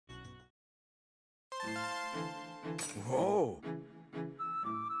Whoa.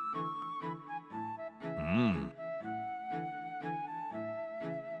 Hmm.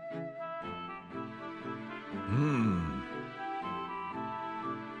 Hmm.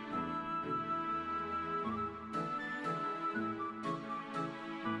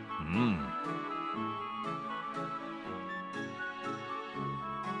 Hmm.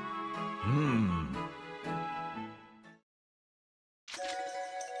 Hmm.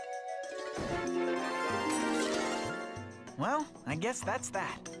 Well, I guess that's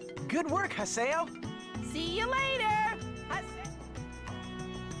that. Good work, Haseo. See you later!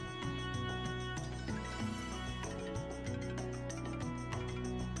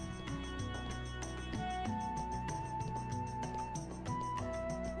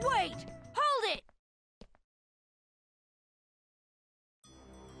 Wait! Hold it!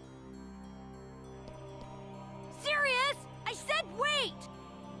 Serious? I said wait!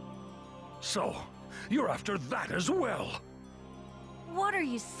 So, you're after that as well. What are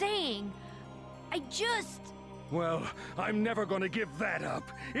you saying? I just... Well, I'm never gonna give that up.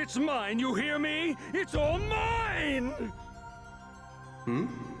 It's mine, you hear me? It's all mine! Hmm?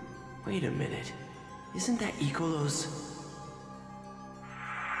 Wait a minute. Isn't that Icolo's...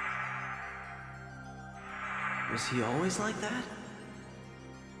 Was he always like that?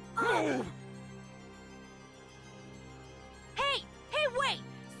 Oh! Hey! Hey, wait!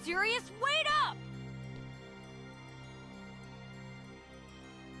 Serious, wait up!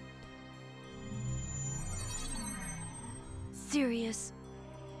 Serious.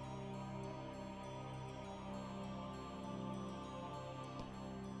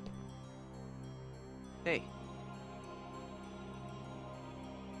 Hey.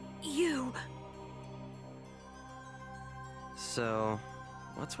 You... So,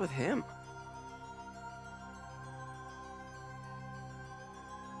 what's with him?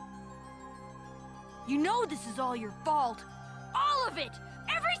 You know this is all your fault. All of it!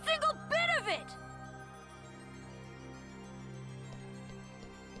 Every single bit of it!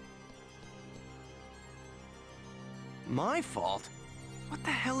 My fault? What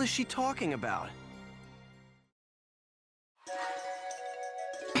the hell is she talking about?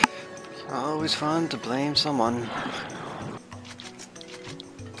 Always fun to blame someone.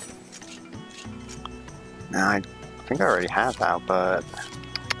 Now, I think I already have that, but...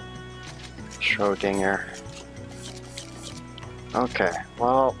 Schrodinger. Okay,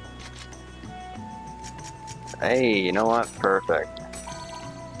 well... Hey, you know what? Perfect.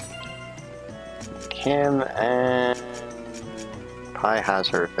 Kim and... Pi has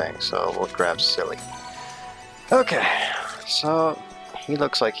her thing, so we'll grab Silly. Okay, so... He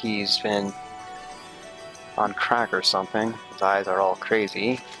looks like he's been... on crack or something. His eyes are all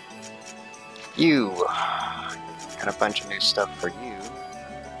crazy. You! Got a bunch of new stuff for you.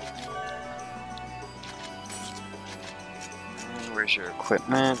 Where's your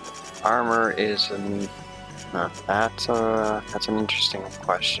equipment? Armor is an... that's an interesting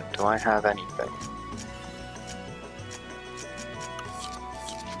question. Do I have anything?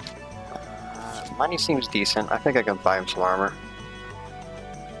 Money seems decent. I think I can buy him some armor.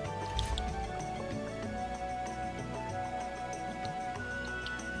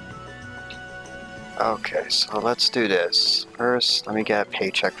 Okay, so let's do this. First, let me get a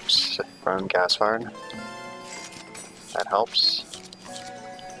paycheck from Gaspard. That helps.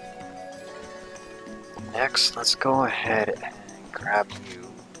 Next, let's go ahead and grab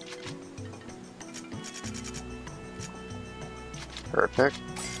you. Perfect.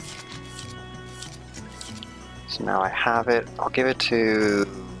 So now I have it. I'll give it to...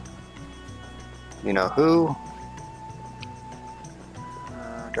 you know who?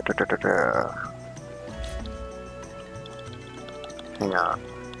 Hang on.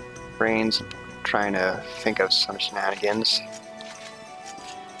 Brain's trying to think of some shenanigans.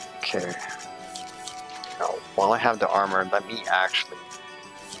 Okay. Now, while I have the armor, let me actually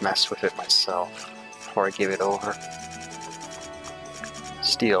mess with it myself before I give it over.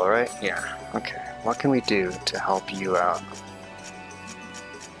 Steel, right? Yeah. Okay. What can we do to help you out?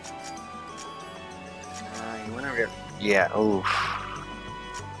 You went over here. Yeah, oof.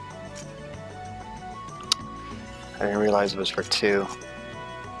 I didn't realize it was for 2.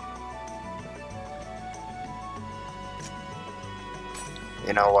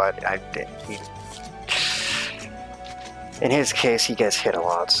 You know what? In his case, he gets hit a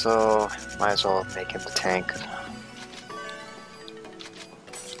lot, so might as well make him the tank.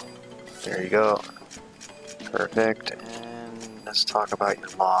 There you go. Perfect. And let's talk about your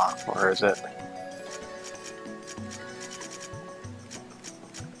law. Where is it?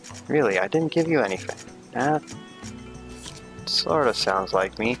 Really, I didn't give you anything. That sort of sounds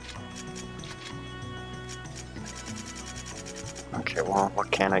like me. Okay, well,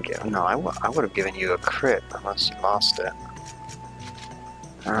 what can I give? No, I would have given you a crit unless you lost it.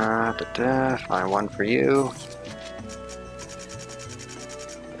 Find one for you.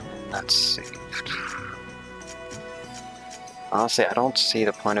 Let's see. Honestly, I don't see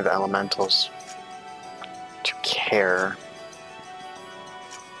the point of elementals to care.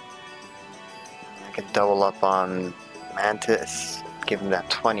 I could double up on Mantis, give him that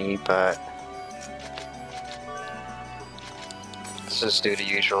 20, but let's just do the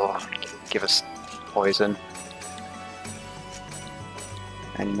usual. Give us poison.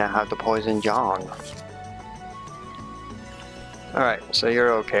 And now have the poison Yang. Alright, so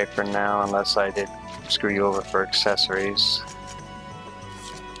you're okay for now, unless I did screw you over for accessories.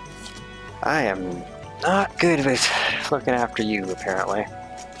 I am not good with looking after you, apparently.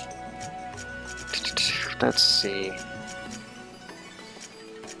 Let's see.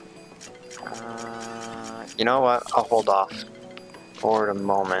 You know what? I'll hold off for the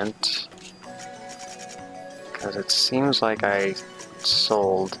moment. Because it seems like I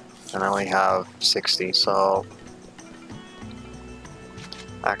sold and I only have 60, so...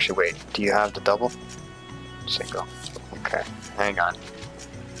 Actually, wait. Do you have the double? Single. Okay. Hang on.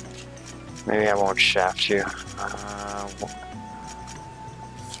 Maybe I won't shaft you. I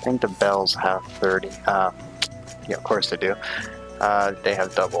think the bells have 30. Yeah, of course they do. They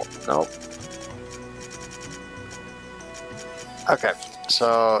have double. Nope. Okay,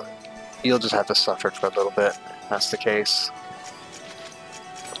 so you'll just have to suffer for a little bit. That's the case.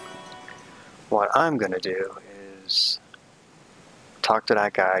 What I'm gonna do is talk to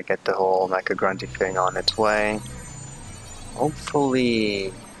that guy, get the whole Mecha Grunty thing on its way.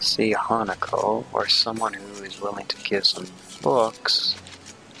 Hopefully see Hanako or someone who is willing to give some books.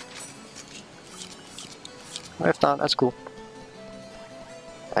 If not, that's cool.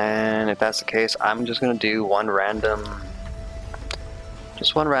 And if that's the case, I'm just gonna do one random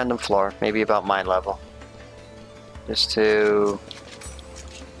floor, maybe about my level. Just to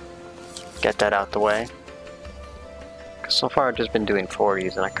get that out the way. Cause so far I've just been doing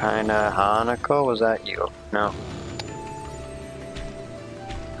 40s and I kinda... Hanako, was that you? No.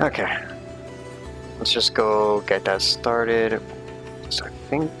 Okay. Let's just go get that started. So I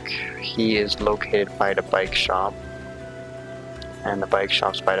think he is located by the bike shop. And the bike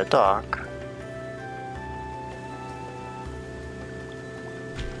shop's by the dock.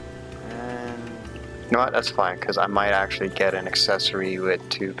 And you know what, that's fine, because I might actually get an accessory with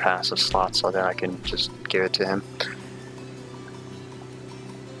 2 passive slots, so then I can just give it to him.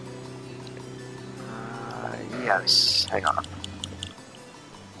 Yes, hang on.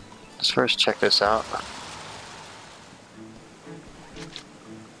 Let's first check this out.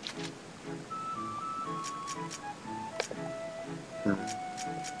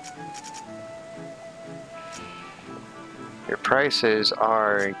 Your prices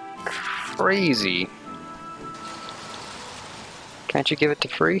are crazy. Can't you give it to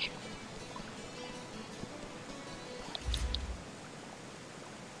free?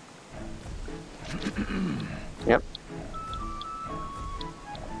 Yep.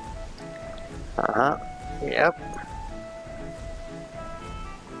 Uh-huh. Yep.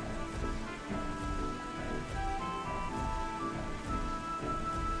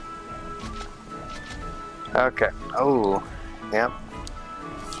 Okay. Oh. Yep.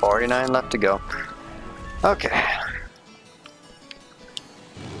 49 left to go. Okay.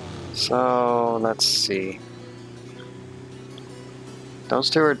 So, let's see. Those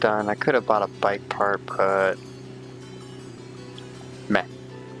 2 are done. I could have bought a bike part, but... meh.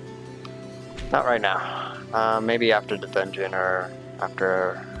 Not right now. Maybe after the dungeon or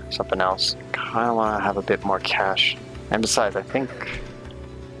after something else. Kinda wanna have a bit more cash. And besides, I think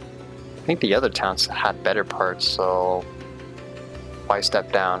the other towns had better parts, so why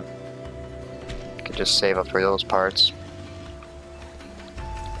step down? Could just save up for those parts.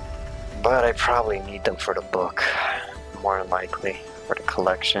 But I probably need them for the book, more than likely, for the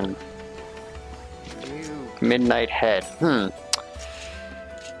collection. Midnight Head.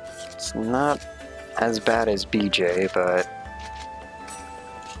 It's not as bad as BJ, but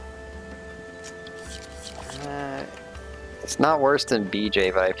it's not worse than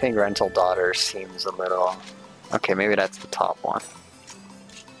BJ, but I think Rental Daughter seems a little... Okay, maybe that's the top one.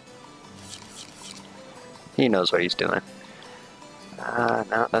 He knows what he's doing.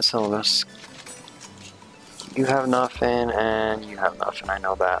 No, that's all of us. You have nothing, and you have nothing, I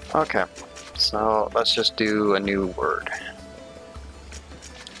know that. Okay, so let's just do a new word.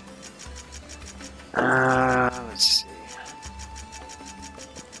 Let's see.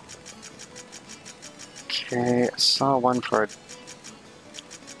 Okay, I saw one for...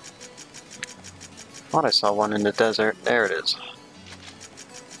 thought I saw one in the desert. There it is.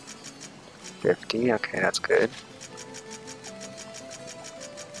 50, okay, that's good.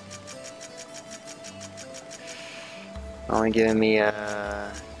 Only giving me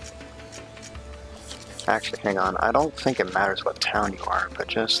actually, hang on, I don't think it matters what town you are, but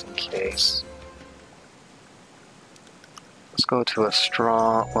just in case. Let's go to a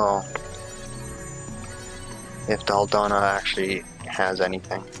strong, well, if Daldana actually has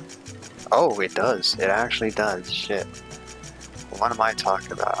anything. Oh, it does. It actually does. Shit. What am I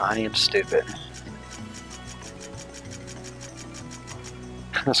talking about? I am stupid.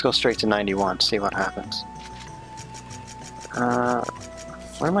 Let's go straight to 91, see what happens.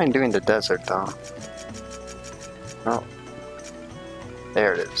 What am I doing in the desert, though? Oh.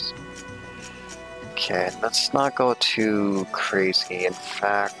 There it is. Okay, let's not go too crazy. In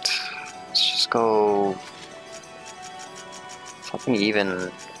fact, let's just go... something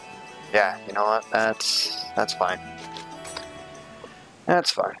even... yeah, you know what? That's fine.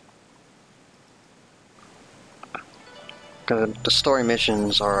 That's fine. Because the story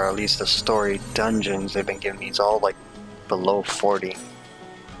missions, or at least the story dungeons they've been giving me, is all like below 40.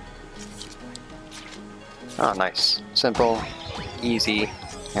 Oh, nice. Simple, easy,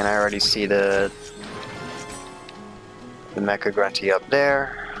 and I already see the Mecha Grunty up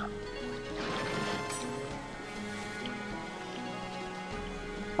there.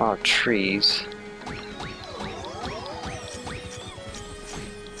 Oh, trees.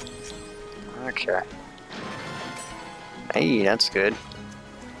 Okay. Hey, that's good.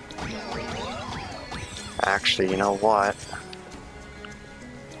 Actually, you know what?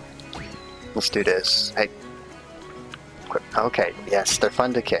 Let's do this. Hey. Okay, yes, they're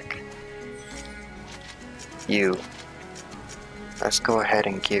fun to kick. You. Let's go ahead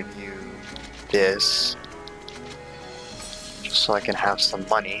and give you this. Just so I can have some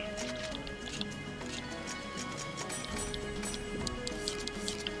money.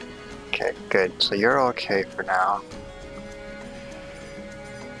 Okay, good. So you're okay for now.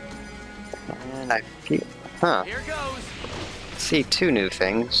 And I feel... huh. Here goes. See two new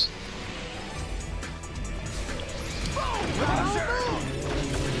things.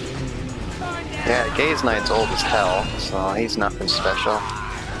 Yeah, Gaze Knight's old as hell, so he's nothing special.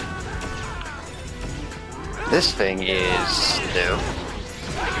 This thing is new.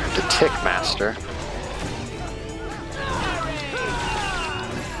 The Tick Master.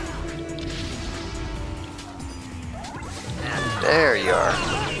 There you are.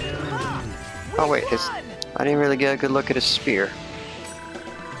 Oh wait, I didn't really get a good look at his spear.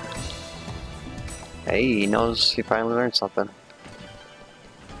 Hey, he knows he finally learned something.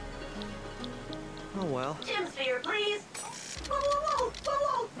 Oh well. Gem sphere, please.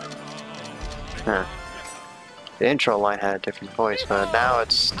 Huh. The intro line had a different voice, but now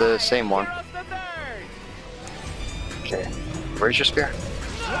it's the same one. Okay, where's your spear?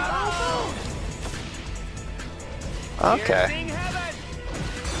 Okay.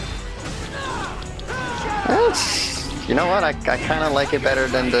 That's, you know what, I kind of like it better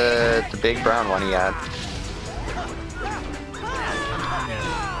than the big brown one he had.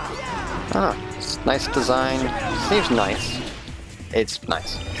 Oh, it's nice design. Seems nice. It's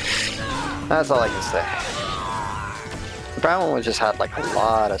nice. That's all I can say. The brown one just had like a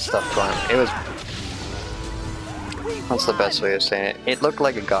lot of stuff going on. It was... what's the best way of saying it? It looked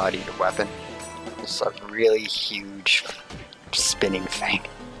like a God Eater weapon. It's a really huge spinning thing.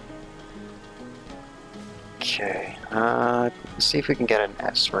 Okay, let's see if we can get an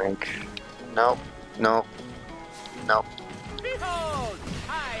S rank. Nope, nope, nope. Behold,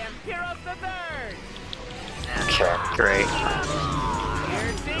 I am Hero the Third. Okay, great.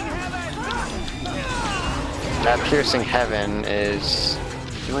 Piercing heaven. That Piercing Heaven is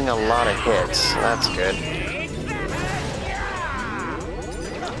doing a lot of hits, so that's good.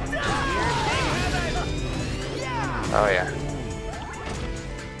 Oh yeah.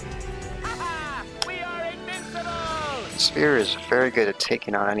 Spear is very good at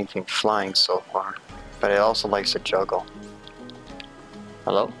taking out anything flying so far, but it also likes to juggle.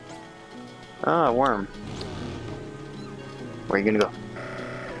 Hello? Ah, worm. Where are you gonna go?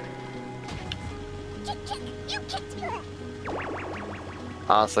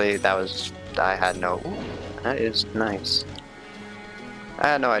 Honestly, that was... I had no... Ooh, that is nice. I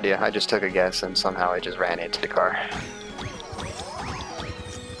had no idea. I just took a guess and somehow I just ran into the car.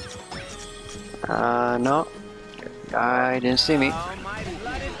 No. I didn't see me.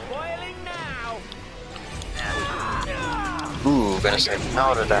 Ooh, gonna say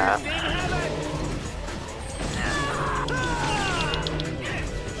no to that.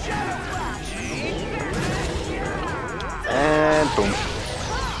 And boom.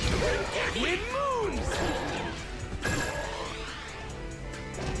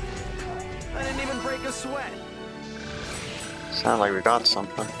 sweat. Sound like we got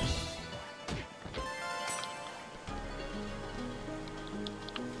something.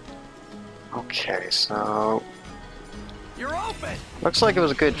 Okay, so You're open. looks like it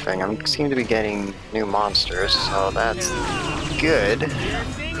was a good thing. I seem to be getting new monsters, so that's good.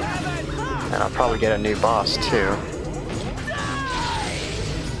 And I'll probably get a new boss too.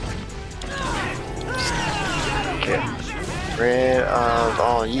 Get rid of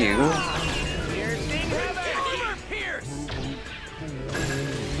all you.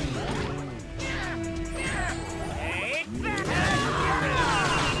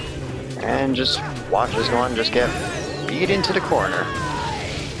 And just watch this one just get beat into the corner.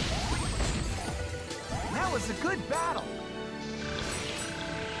 That was a good battle.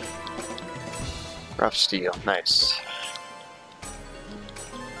 Rough steel, nice.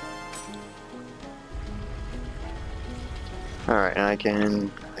 Alright,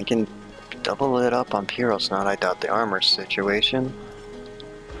 and I can double it up on Pyrosnot. I doubt the armor situation.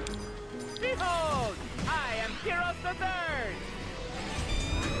 Behold, I am Pyros the Third.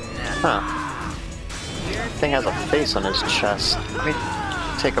 Huh. Thing has a face on his chest. Let me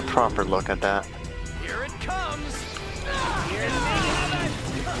take a proper look at that. Here it comes.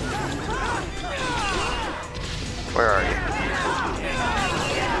 Where are you?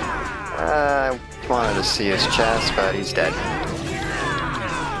 I wanted to see his chest, but he's dead.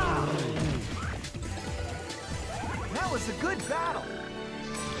 That was a good battle.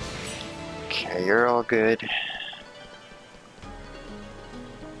 Okay, you're all good.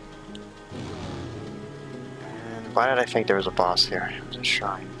 And why did I think there was a boss here? It was a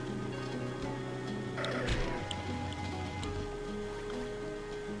shrine.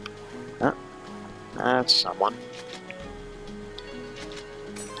 Oh, that's someone.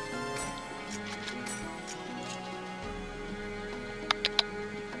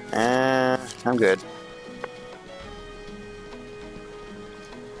 I'm good.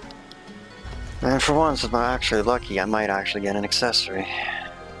 And for once, if I'm actually lucky, I might actually get an accessory.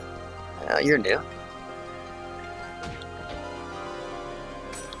 You're new.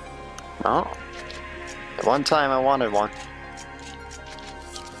 Oh. At one time I wanted one.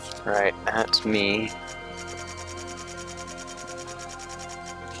 Right, that's me.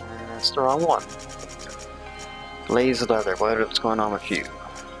 That's the wrong one. Blaze leather, what's going on with you?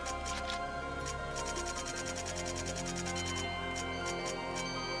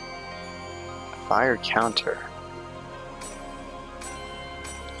 Fire counter.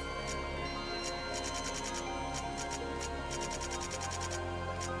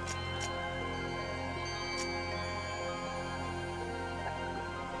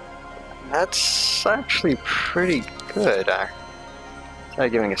 That's actually pretty good. Instead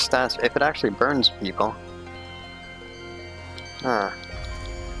of giving a stats, if it actually burns people. Huh.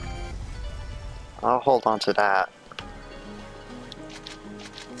 I'll hold on to that.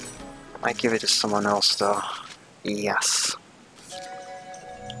 Might give it to someone else though. Yes.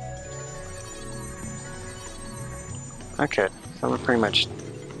 Okay, so we're pretty much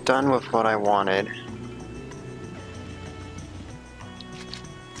done with what I wanted.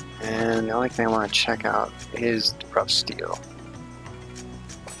 And the only thing I want to check out is the rough steel.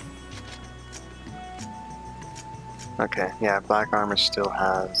 Okay, yeah, black armor still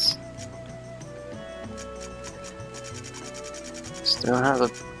has a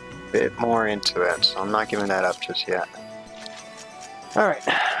bit more into it, so I'm not giving that up just yet. Alright.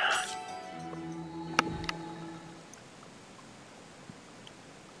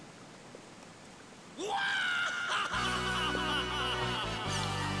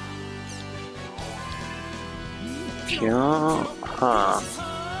 Huh.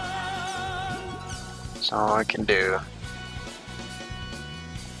 That's all I can do.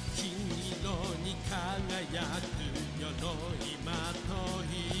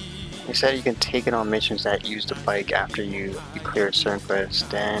 He said you can take it on missions that use the bike after you clear a certain quest.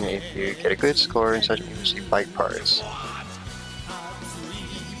 Then if you get a good score in such you receive bike parts.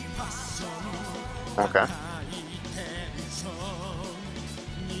 Okay.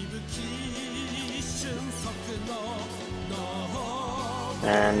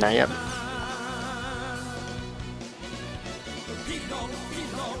 And yep.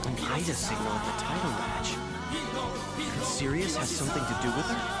 An Ida signal at the title match. And Sirius has something to do with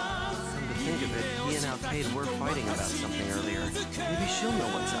her? Come to think of it, he and Alcade were fighting about something earlier. Maybe she'll know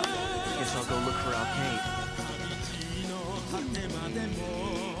what's up. Guess I'll go look for Alcade.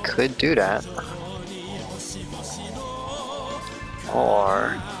 Could do that.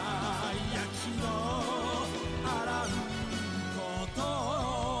 Or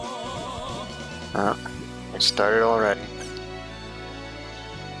it started already.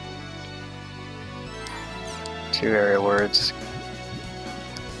 2 area words.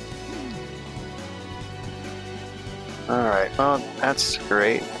 Alright, well, that's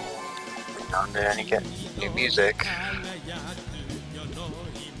great. Now and then you get new music.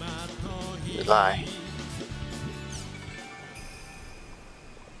 You lie.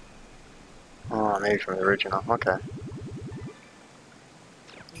 Oh, maybe from the original. Okay.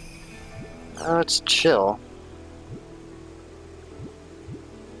 It's chill.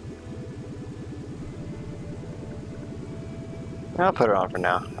 I'll put it on for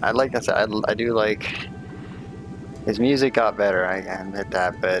now. Like I said, I do like his music got better. I admit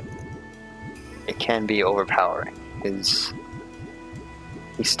that, but it can be overpowering. He's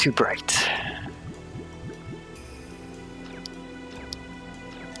too bright.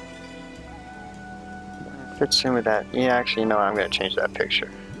 Fits in with that. Yeah, actually, no. I'm gonna change that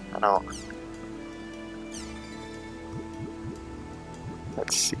picture. I don't.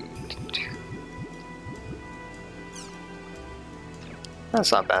 Let's see.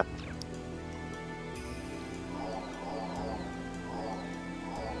 That's not bad.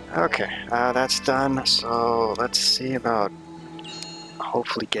 Okay, that's done. So let's see about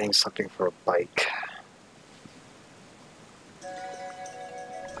hopefully getting something for a bike.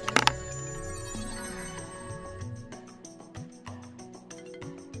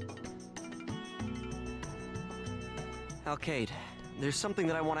 Alcade, there's something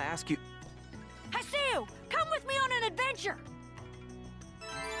that I want to ask you. Haseo, come with me on an adventure!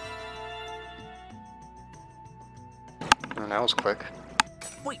 Oh, that was quick.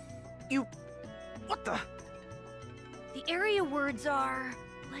 Wait, you... What the... The area words are...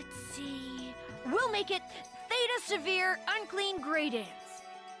 Let's see... We'll make it Theta Severe Unclean Grey Dance.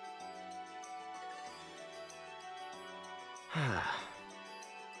 Huh.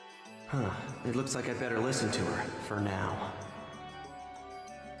 It looks like I'd better listen to her, for now.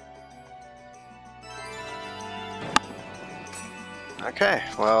 Okay,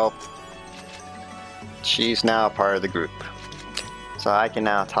 well... She's now part of the group. So I can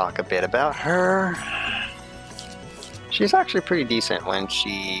now talk a bit about her. She's actually pretty decent when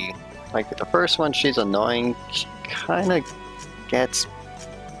she... Like, the first one, she's annoying. She kind of gets...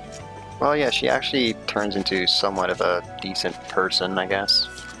 Well, yeah, she actually turns into somewhat of a decent person, I guess.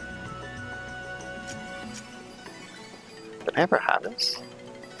 Did I ever have this?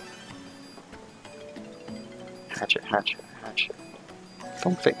 Hatchet, hatchet, hatchet.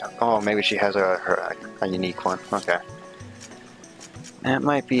 Don't think... Oh, maybe she has a unique one. Okay. That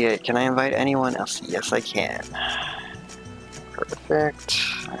might be it. Can I invite anyone else? Yes, I can. Perfect.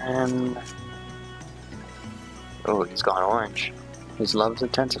 And... Oh, he's gone orange. His love's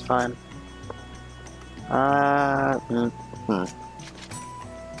intensifying. Let's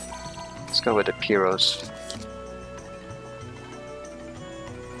go with the Pyros.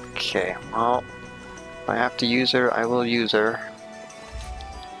 Okay, well, if I have to use her, I will use her.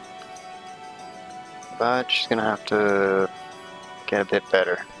 But she's gonna have to get a bit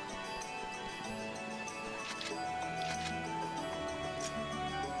better.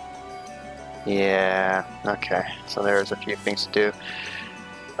 Yeah, okay, so there's a few things to do.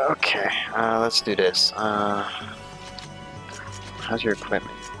 Okay, let's do this. How's your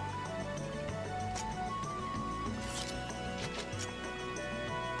equipment?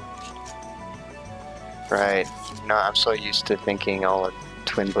 Right, no, I'm so used to thinking all the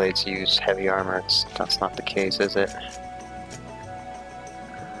twin blades use heavy armor. That's not the case, is it?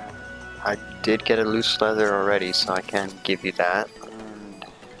 I did get a loose leather already, so I can give you that. And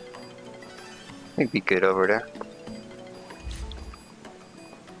it'd be good over there.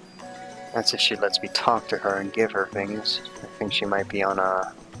 That's if she lets me talk to her and give her things. I think she might be on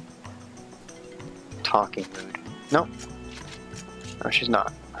a talking mood. Nope. No, she's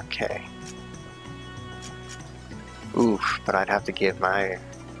not. Okay. Oof, but I'd have to give my...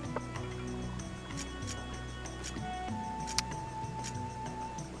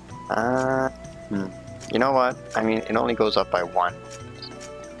 You know what? I mean, it only goes up by 1.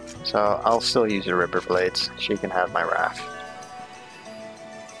 So I'll still use the Ripper Blades. She can have my Wrath.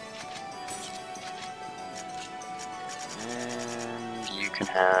 And you can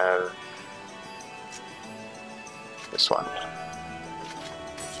have this one.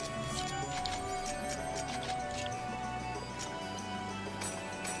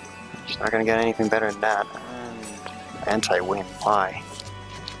 She's not gonna get anything better than that. And anti-wind, why?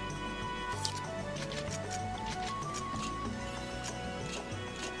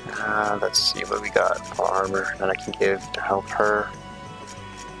 Let's see what we got for armor that I can give to help her.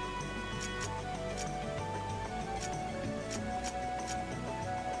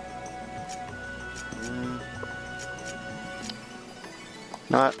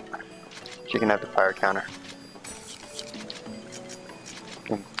 Not. She can have the fire counter.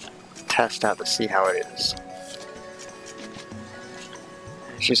 test out to see how it is.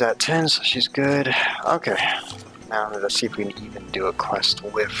 She's at 10, so she's good. Okay. Now let's see if we can even do a quest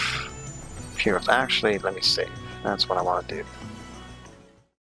with Pure. Actually, let me save. That's what I want to do.